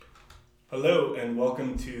Hello, and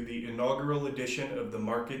welcome to the inaugural edition of the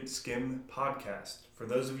Market Skim podcast. For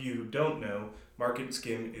those of you who don't know, Market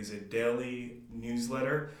Skim is a daily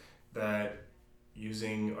newsletter that,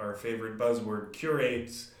 using our favorite buzzword,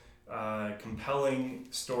 curates compelling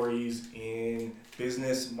stories in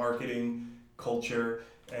business, marketing, culture,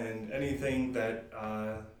 and anything that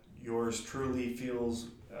yours truly feels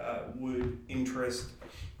would interest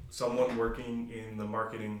someone working in the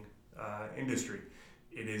marketing industry.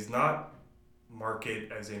 It is not market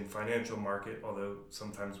as in financial market, although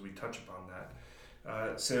sometimes we touch upon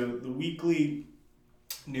that. So the weekly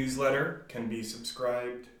newsletter can be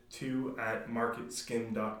subscribed to at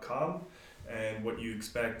marketskim.com, and what you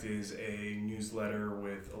expect is a newsletter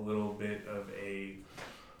with a little bit of a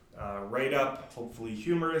write-up, hopefully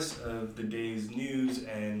humorous, of the day's news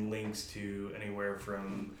and links to anywhere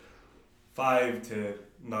from 5 to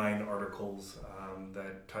 9 articles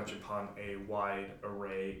that touch upon a wide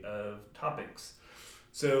array of topics.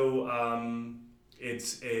 So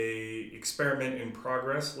it's a experiment in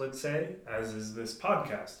progress, let's say, as is this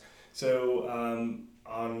podcast. So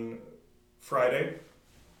on Friday,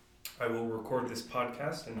 I will record this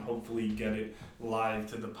podcast and hopefully get it live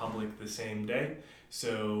to the public the same day.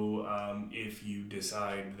 So if you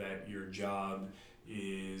decide that your job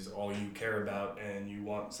is all you care about and you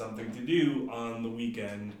want something to do on the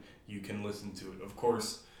weekend, you can listen to it. Of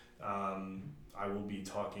course, I will be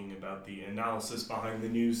talking about the analysis behind the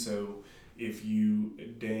news, so if you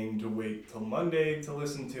deign to wait till Monday to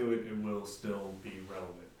listen to it, it will still be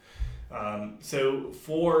relevant. So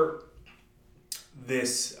for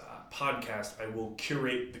this podcast, I will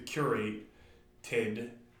curate the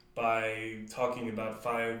curated by talking about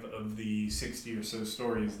 5 of the 60 or so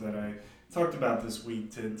stories that I talked about this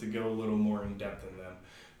week to go a little more in depth in them.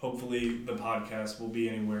 Hopefully the podcast will be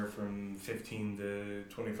anywhere from 15 to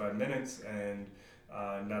 25 minutes and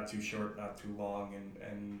not too short, not too long,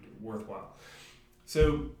 and worthwhile.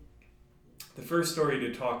 So the first story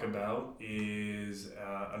to talk about is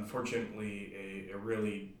unfortunately a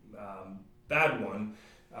really bad one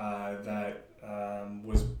that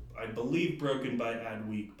was, I believe, broken by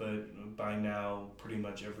Adweek, but by now pretty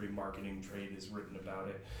much every marketing trade has written about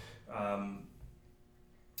it.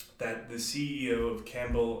 That the CEO of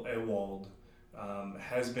Campbell Ewald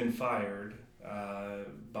has been fired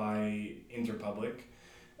by Interpublic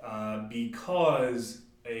because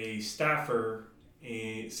a staffer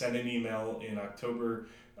sent an email in October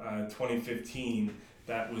 2015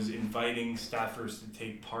 that was inviting staffers to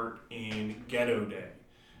take part in Ghetto Day.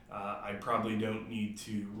 I probably don't need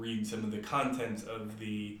to read some of the contents of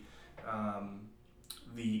the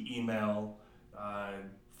email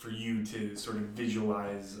for you to sort of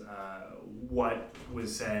visualize what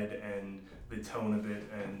was said and the tone of it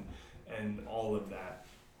and all of that.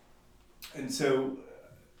 And so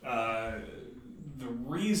the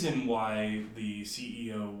reason why the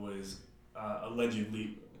CEO was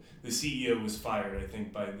the CEO was fired, I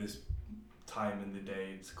think by this time in the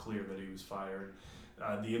day, it's clear that he was fired.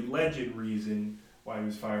 The alleged reason why he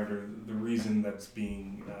was fired, or the reason that's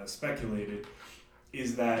being speculated,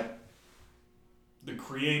 is that the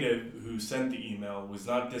creative who sent the email was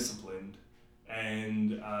not disciplined,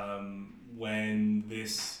 and when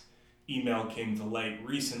this email came to light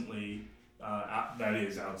recently, that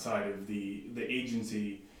is outside of the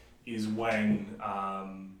agency, is when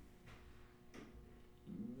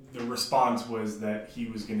the response was that he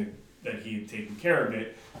had taken care of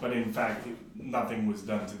it, but in fact nothing was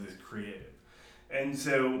done to this creative. And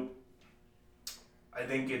so I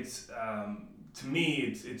think it's to me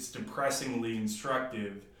it's depressingly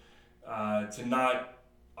instructive to not,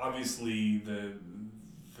 obviously the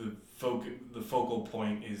focal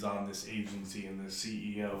point is on this agency and the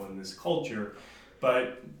CEO and this culture,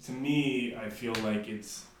 but to me I feel like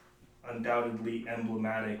it's undoubtedly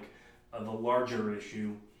emblematic of a larger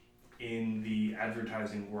issue in the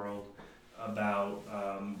advertising world about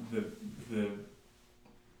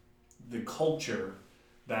the culture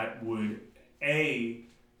that would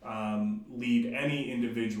lead any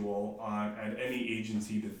individual at any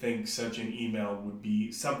agency to think such an email would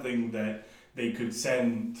be something that they could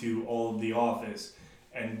send to all of the office,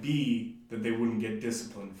 and B, that they wouldn't get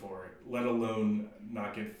disciplined for it, let alone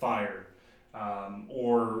not get fired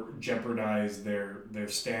or jeopardize their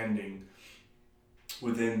standing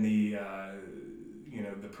within the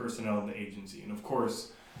personnel in the agency. And of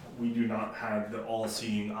course, we do not have the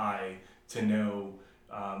all-seeing eye to know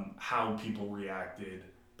how people reacted.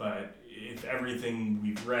 But if everything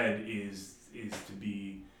we've read is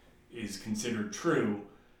considered true,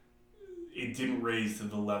 it didn't raise to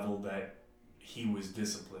the level that he was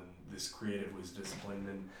disciplined. This creative was disciplined,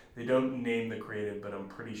 and they don't name the creative, but I'm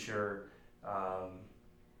pretty sure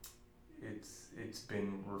It's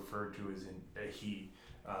been referred to as a he,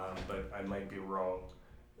 but I might be wrong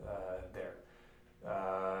there.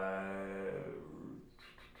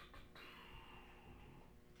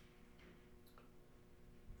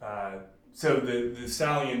 So the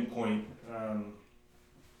salient point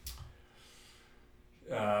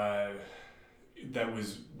that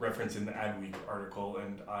was referenced in the Adweek article,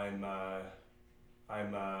 and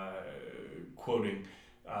I'm quoting,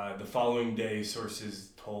 the following day sources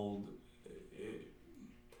told.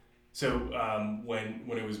 So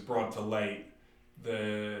when it was brought to light,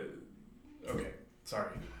 let's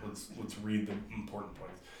read the important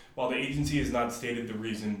points. While the agency has not stated the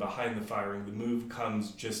reason behind the firing, the move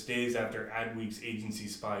comes just days after Adweek's agency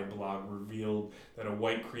spy blog revealed that a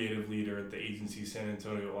white creative leader at the agency's San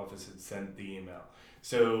Antonio office had sent the email.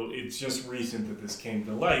 So it's just recent that this came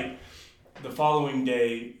to light. The following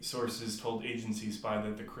day, sources told agency spy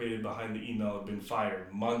that the creative behind the email had been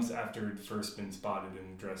fired months after it had first been spotted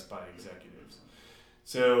and addressed by executives.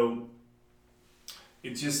 So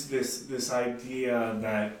it's just this idea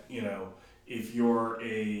that, if you're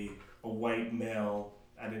a white male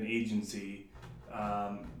at an agency,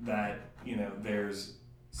 that there's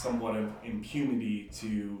somewhat of impunity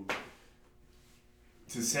to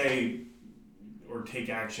say or take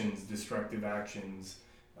actions, destructive actions,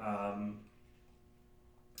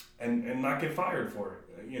 and not get fired for it.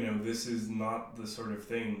 This is not the sort of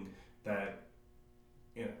thing that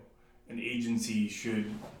an agency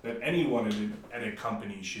that anyone at a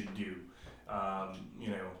company should do.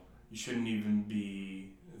 You shouldn't even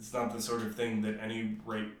be. It's not the sort of thing that any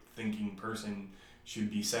right-thinking person should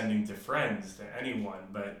be sending to friends, to anyone.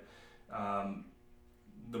 But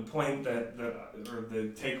the point or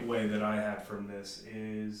the takeaway that I had from this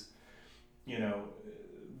is,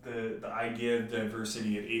 the idea of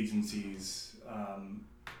diversity at agencies.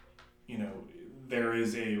 There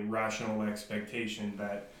is a rational expectation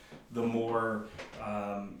that the more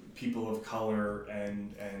people of color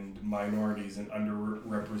and minorities and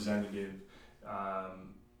underrepresented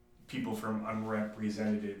people from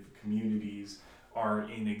unrepresented communities are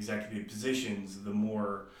in executive positions, the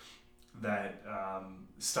more that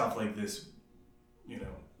stuff like this,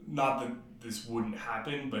 not that this wouldn't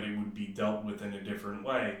happen, but it would be dealt with in a different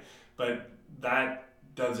way. But that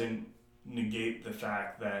doesn't negate the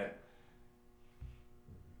fact that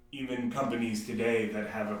even companies today that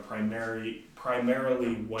have a primarily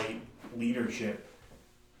white leadership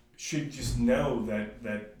should just know that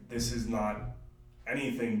this is not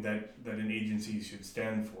anything that an agency should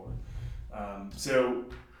stand for. So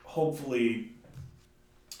hopefully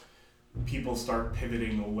people start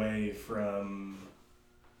pivoting away from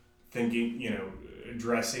thinking,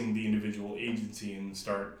 addressing the individual agency and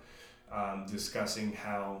start discussing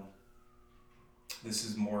how this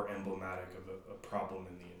is more emblematic of a problem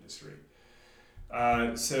in the industry.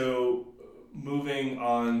 So moving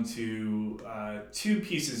on to two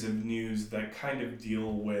pieces of news that kind of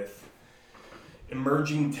deal with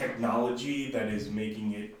emerging technology that is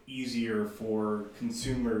making it easier for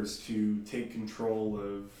consumers to take control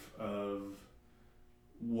of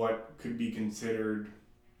what could be considered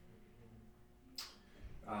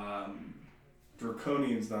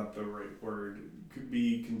draconian is not the right word, could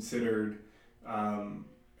be considered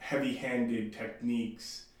heavy-handed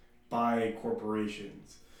techniques by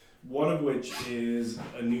corporations. One of which is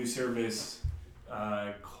a new service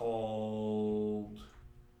called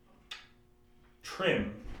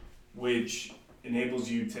Trim, which enables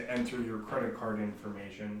you to enter your credit card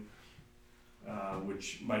information,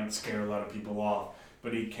 which might scare a lot of people off,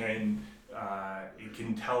 but it can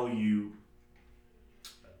tell you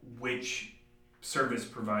which service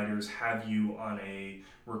providers have you on a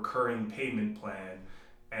recurring payment plan,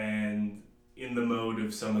 and in the mode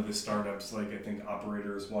of some of the startups, like I think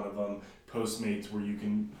Operator is one of them, Postmates, where you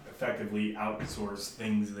can effectively outsource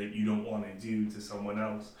things that you don't want to do to someone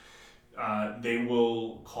else. They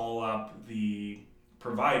will call up the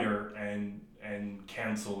provider and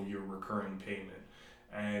cancel your recurring payment.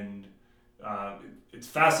 And it's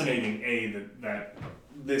fascinating, that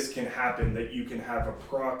this can happen, that you can have a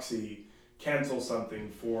proxy cancel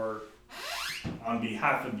something on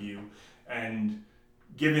behalf of you. And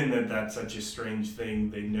given that that's such a strange thing,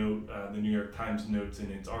 they note, the New York Times notes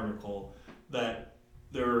in its article that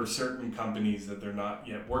there are certain companies that they're not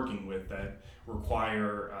yet working with that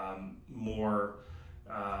require more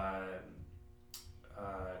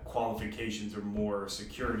qualifications or more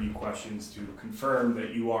security questions to confirm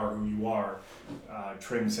that you are who you are.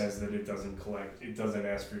 Trim says that it doesn't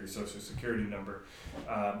ask for your social security number.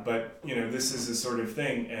 But this is the sort of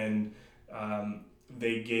thing, and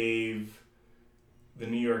they the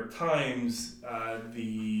New York Times,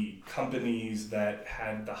 the companies that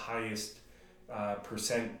had the highest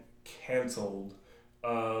percent canceled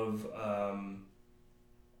of,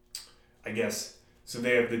 I guess, so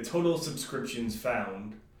they have the total subscriptions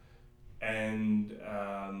found, and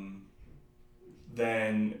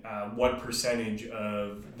then what percentage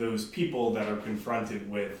of those people that are confronted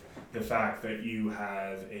with the fact that you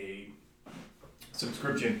have a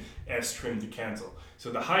subscription asked Trim to cancel. So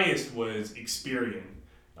the highest was Experian.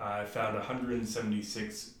 Found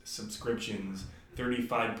 176 subscriptions.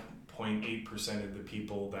 35.8% of the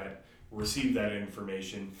people that received that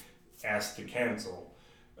information asked to cancel.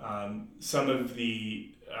 Some of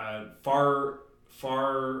the far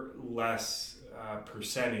less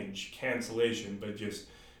percentage cancellation, but just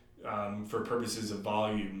for purposes of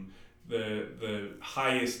volume, the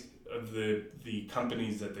highest of the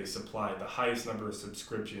companies that they supply, the highest number of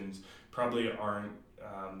subscriptions probably aren't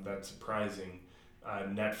that surprising.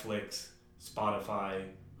 Netflix, Spotify,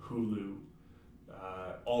 Hulu,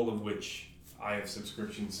 all of which I have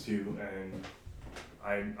subscriptions to, and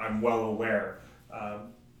I'm well aware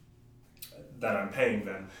that I'm paying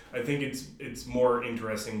them. I think it's more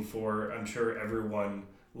interesting for, I'm sure everyone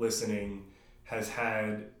listening has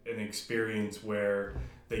had an experience where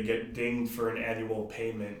they get dinged for an annual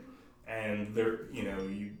payment, and they're,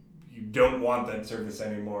 you don't want that service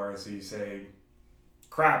anymore, so you say,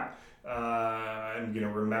 crap, I'm going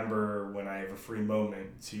to remember when I have a free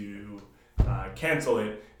moment to cancel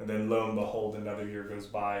it, and then lo and behold, another year goes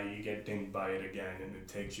by, you get dinged by it again, and it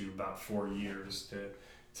takes you about 4 years to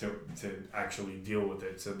actually deal with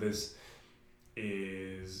it. So this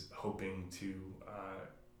is hoping to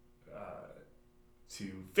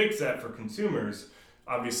fix that for consumers.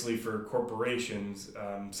 Obviously, for corporations,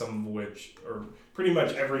 some of which, or pretty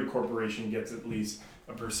much every corporation gets at least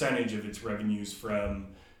a percentage of its revenues from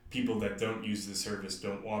people that don't use the service,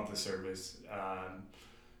 don't want the service.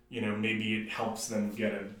 Maybe it helps them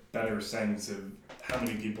get a better sense of how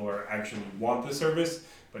many people are actually want the service,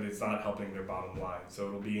 but it's not helping their bottom line. So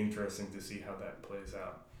it'll be interesting to see how that plays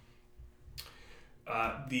out.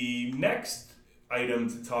 The next item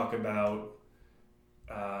to talk about,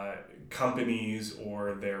 companies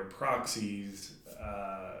or their proxies,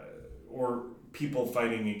 or people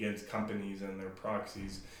fighting against companies and their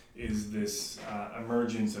proxies, is this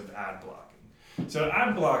emergence of ad blocking. So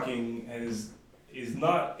ad blocking is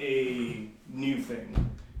not a new thing,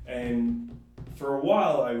 and for a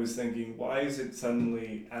while I was thinking, why is it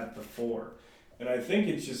suddenly at the fore? And I think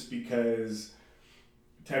it's just because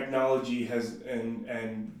technology has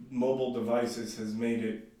and mobile devices has made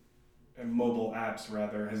it, and mobile apps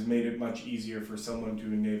rather, has made it much easier for someone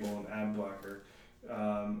to enable an ad blocker,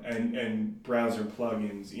 and browser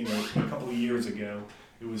plugins. A couple of years ago,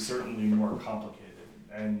 it was certainly more complicated,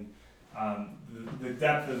 and the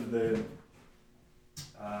depth of the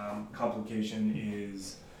complication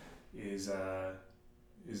is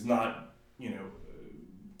not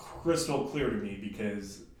crystal clear to me,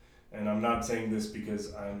 because, and I'm not saying this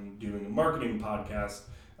because I'm doing a marketing podcast,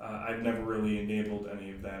 I've never really enabled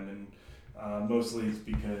any of them, and mostly it's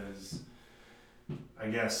because, I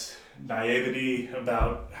guess, naivety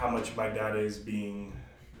about how much of my data is being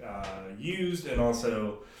used, and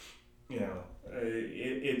also,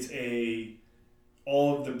 it's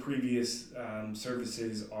all of the previous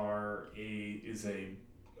services is a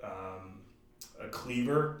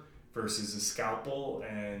cleaver versus a scalpel,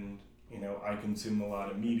 and I consume a lot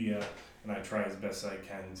of media, and I try as best I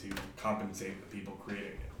can to compensate the people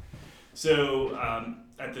creating it. So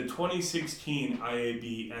at the 2016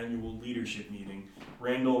 IAB annual leadership meeting,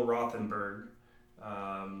 Randall Rothenberg,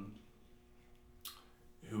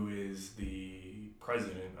 who is the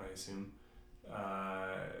president, I assume,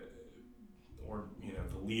 or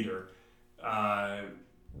the leader,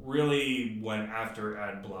 really went after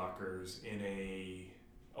ad blockers in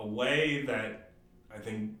a way that I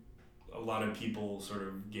think a lot of people sort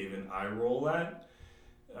of gave an eye roll at.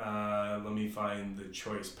 Let me find the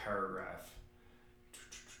choice paragraph.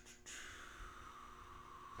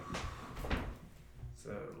 It's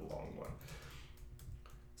a long one.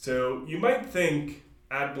 So you might think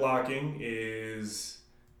ad blocking is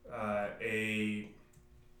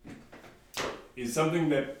something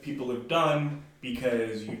that people have done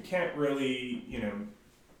because you can't really,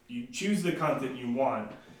 you choose the content you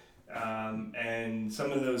want, and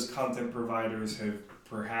some of those content providers have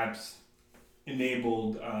perhaps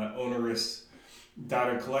enabled onerous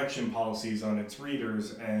data collection policies on its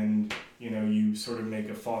readers, and you sort of make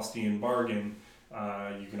a Faustian bargain.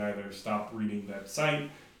 You can either stop reading that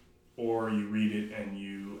site, or you read it and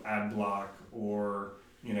you ad block, or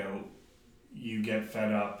you get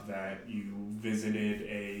fed up that you visited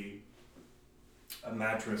a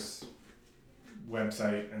mattress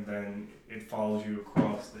website and then it follows you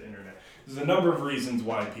across the internet. There's a number of reasons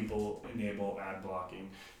why people enable ad blocking,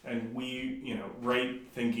 and we, right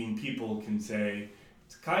thinking people can say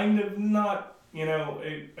it's kind of not,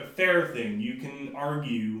 a fair thing. You can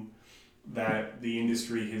argue that the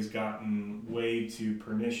industry has gotten way too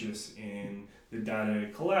pernicious in the data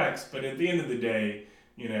it collects, but at the end of the day,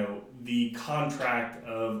 the contract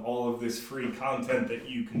of all of this free content that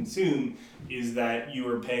you consume is that you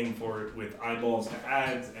are paying for it with eyeballs to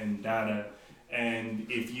ads and data. And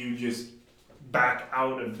if you just back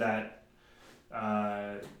out of that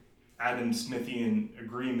Adam Smithian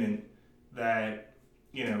agreement, that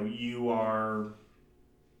you're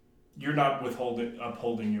not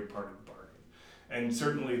upholding your part of the bargain. And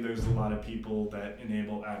certainly there's a lot of people that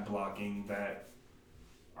enable ad blocking that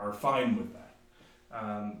are fine with that.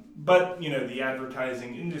 But the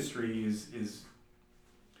advertising industry is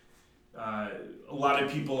a lot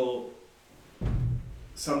of people,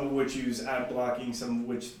 some of which use ad blocking, some of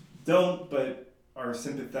which don't, but are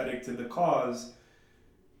sympathetic to the cause,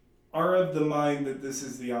 are of the mind that this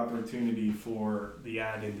is the opportunity for the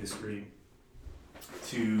ad industry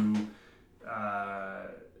to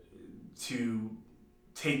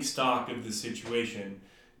take stock of the situation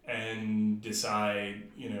and decide,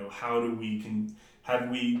 have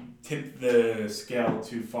we tipped the scale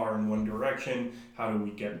too far in one direction? How do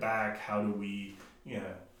we get back? How do we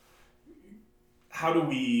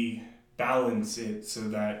balance it so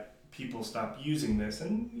that people stop using this?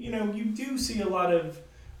 And you do see a lot of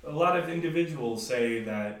individuals say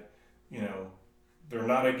that they're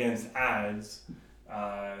not against ads.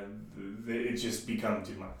 It's just become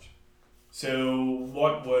too much. So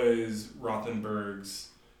what was Rothenberg's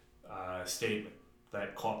statement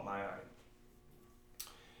that caught my eye?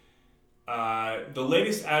 The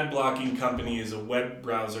latest ad blocking company is a web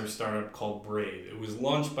browser startup called Brave. It was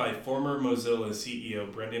launched by former Mozilla CEO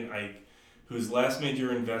Brendan Eich, whose last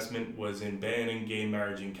major investment was in banning gay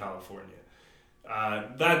marriage in California.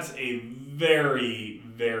 That's a very,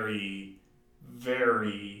 very,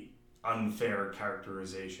 very unfair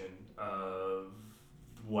characterization of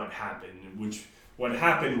what happened. What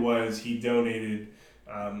happened was he donated,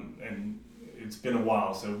 and it's been a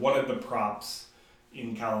while, so one of the props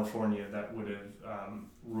in California that would have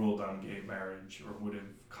ruled on gay marriage or would have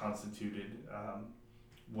constituted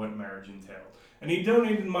what marriage entailed. And he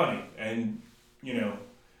donated money, and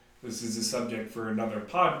this is a subject for another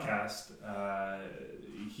podcast.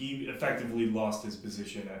 He effectively lost his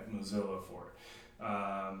position at Mozilla for it.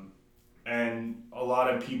 And a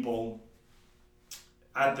lot of people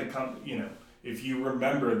at the company, if you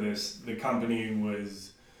remember this, the company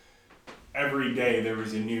was, every day there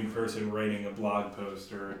was a new person writing a blog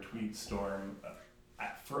post or a tweet storm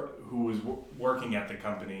who was working at the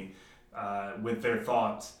company with their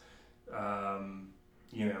thoughts.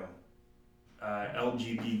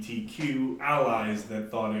 LGBTQ allies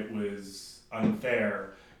that thought it was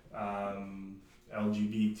unfair,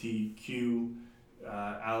 LGBTQ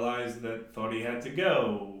allies that thought he had to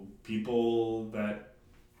go, people that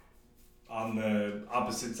on the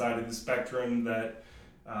opposite side of the spectrum that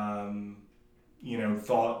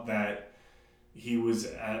thought that he was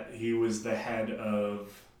the head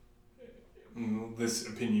of, this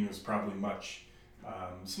opinion was probably much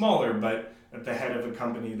smaller, but at the head of a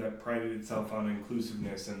company that prided itself on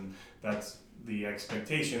inclusiveness, and that's the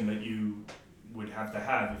expectation that you would have to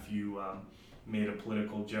have if you made a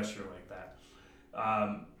political gesture like that.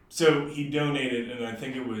 So he donated, and I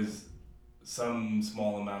think it was some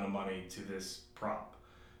small amount of money to this prop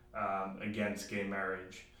against gay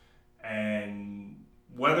marriage. And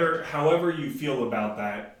however you feel about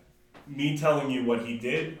that, me telling you what he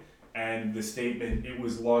did and the statement, it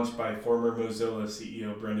was launched by former Mozilla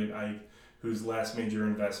CEO Brendan Eich, whose last major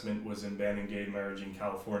investment was in banning gay marriage in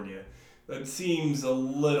California. That seems a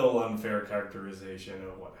little unfair characterization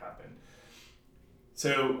of what happened.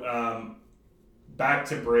 So back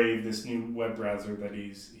to Brave, this new web browser that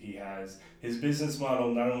he has. His business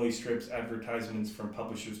model not only strips advertisements from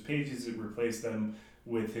publishers' pages, it replaced them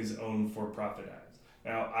with his own for-profit ads.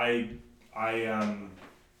 Now, I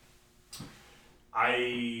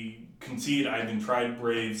concede I haven't tried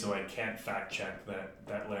Brave, so I can't fact-check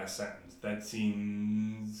that last sentence. That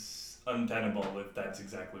seems untenable if that's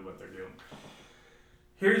exactly what they're doing.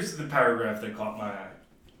 Here's the paragraph that caught my eye.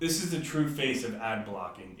 This is the true face of ad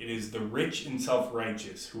blocking. It is the rich and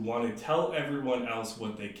self-righteous who want to tell everyone else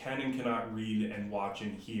what they can and cannot read and watch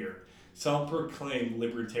and hear. Self-proclaimed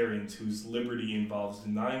libertarians whose liberty involves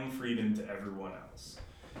denying freedom to everyone else.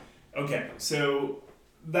 Okay, so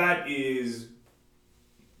that is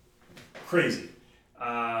crazy.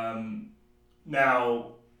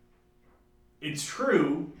 Now, it's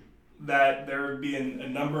true that there have been a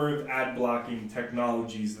number of ad blocking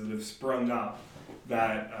technologies that have sprung up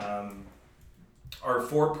that are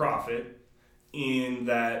for profit, in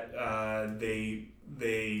that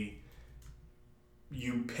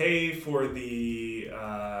you pay for the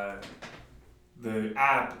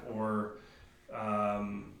app or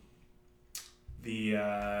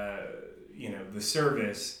the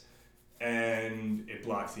service, and it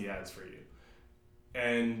blocks the ads for you.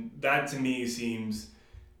 And that to me seems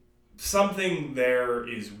something there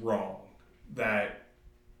is wrong. That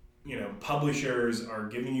publishers are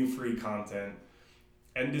giving you free content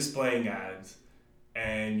and displaying ads,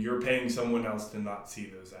 and you're paying someone else to not see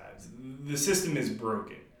those ads. The system is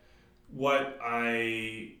broken. What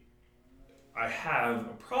I have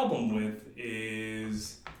a problem with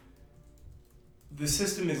is the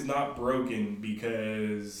system is not broken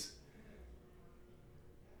because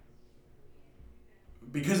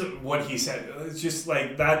of what he said. It's just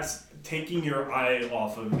like that's taking your eye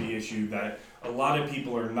off of the issue, that a lot of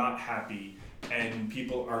people are not happy and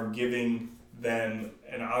people are giving them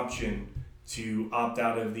an option to opt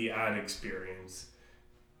out of the ad experience.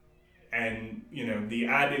 And the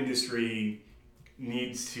ad industry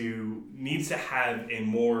needs to have a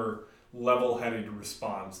more level-headed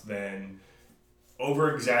response than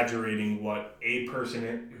over-exaggerating what a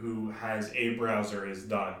person who has a browser has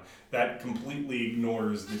done. That completely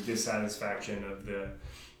ignores the dissatisfaction of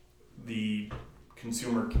the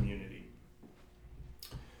consumer community.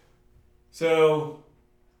 So,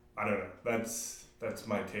 I don't know. That's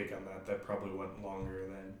my take on that. That probably went longer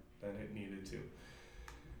than it needed to.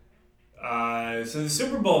 So the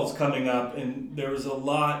Super Bowl's coming up, and there was a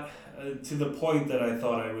lot, to the point that I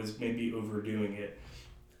thought I was maybe overdoing it,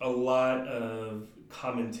 a lot of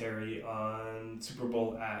commentary on Super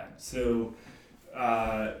Bowl ads. So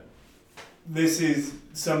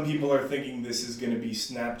some people are thinking this is going to be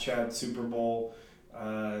Snapchat Super Bowl,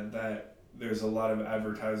 that there's a lot of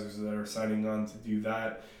advertisers that are signing on to do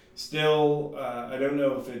that. Still, I don't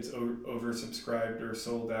know if it's oversubscribed or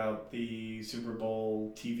sold out, the Super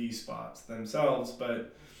Bowl TV spots themselves,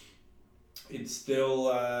 but it's still,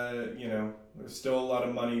 there's still a lot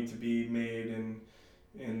of money to be made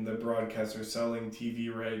in the broadcasters selling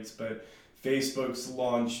TV rights. But Facebook's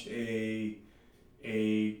launched a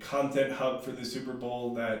content hub for the Super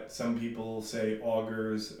Bowl that some people say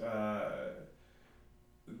augurs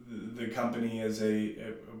the company as a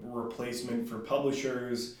replacement for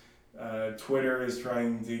publishers. Twitter is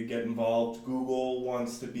trying to get involved. Google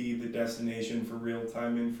wants to be the destination for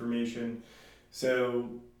real-time information. So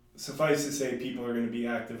suffice to say, people are going to be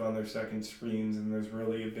active on their second screens, and there's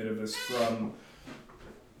really a bit of a scrum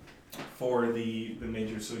for the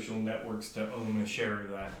major social networks to own a share of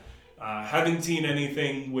that. Haven't seen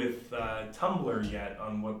anything with Tumblr yet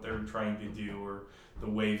on what they're trying to do or the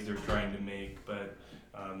waves they're trying to make, but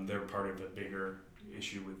they're part of a bigger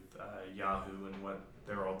issue with Yahoo and what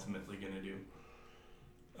they're ultimately going to do.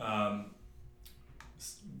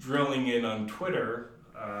 Drilling in on Twitter,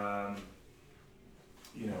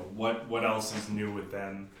 what else is new with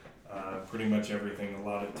them? Pretty much everything. A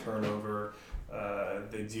lot of turnover.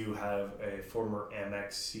 They do have a former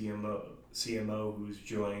Amex CMO who's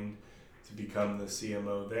joined to become the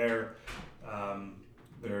CMO there.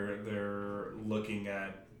 They're looking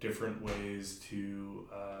at different ways to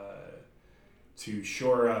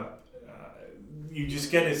shore up. You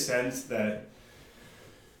just get a sense that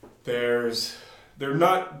they're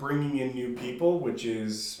not bringing in new people, which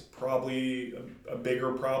is probably a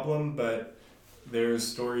bigger problem, but there's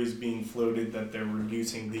stories being floated that they're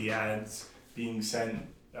reducing the ads being sent,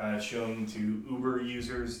 shown to Uber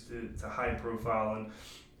users, to high profile and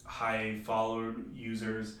high followed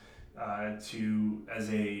users, as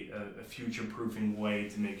a future proofing way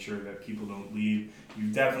to make sure that people don't leave. You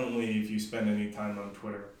definitely, if you spend any time on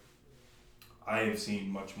Twitter, I have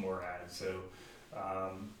seen much more ads. So,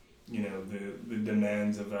 the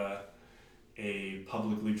demands of a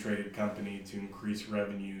publicly traded company to increase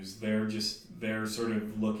revenues, they're sort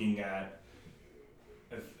of looking at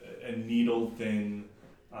a needle thin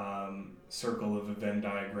circle of a Venn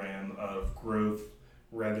diagram of growth,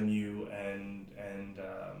 revenue, and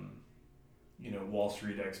Wall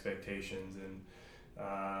Street expectations, and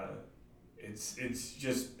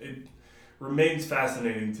it remains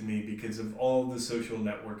fascinating to me because of all the social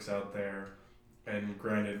networks out there. And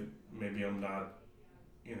granted, maybe I'm not,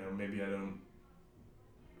 maybe I don't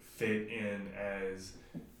fit in as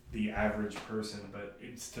the average person, but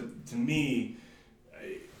it's to me,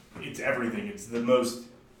 it's everything. It's the most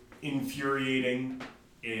infuriating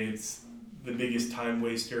it's the biggest time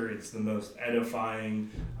waster. It's the most edifying.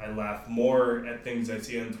 I laugh more at things I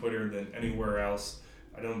see on Twitter than anywhere else.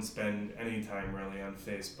 I don't spend any time really on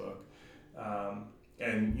Facebook.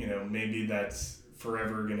 And maybe that's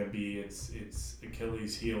forever going to be its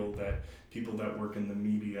Achilles heel, that people that work in the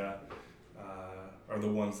media are the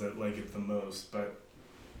ones that like it the most. But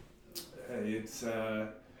it's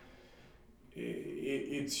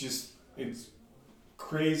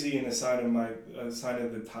crazy in a sign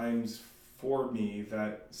of the times for me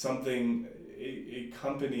that a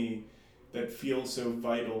company that feels so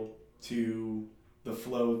vital to the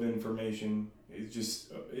flow of information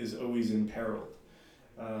is always imperiled.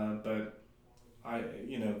 But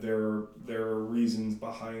there are reasons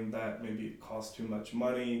behind that. Maybe it costs too much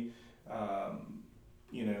money.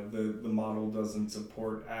 The model doesn't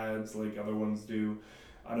support ads like other ones do.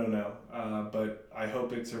 I don't know, but I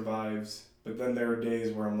hope it survives. But then there are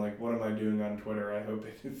days where I'm like, what am I doing on Twitter? I hope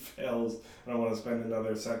it fails. I don't want to spend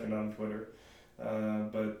another second on Twitter.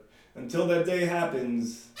 But until that day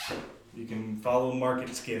happens, you can follow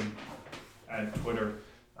Market Skim at Twitter,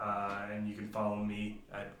 and you can follow me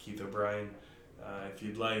at Keith O'Brien if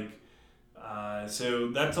you'd like. So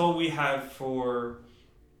that's all we have for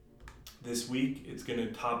this week. It's going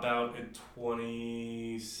to top out at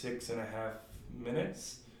 26 and a half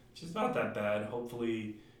minutes, which is not that bad.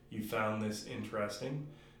 Hopefully you found this interesting.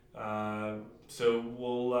 So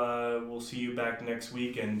we'll see you back next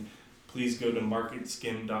week, and please go to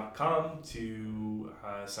marketskim.com to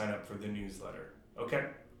sign up for the newsletter. Okay,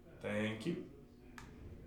 thank you.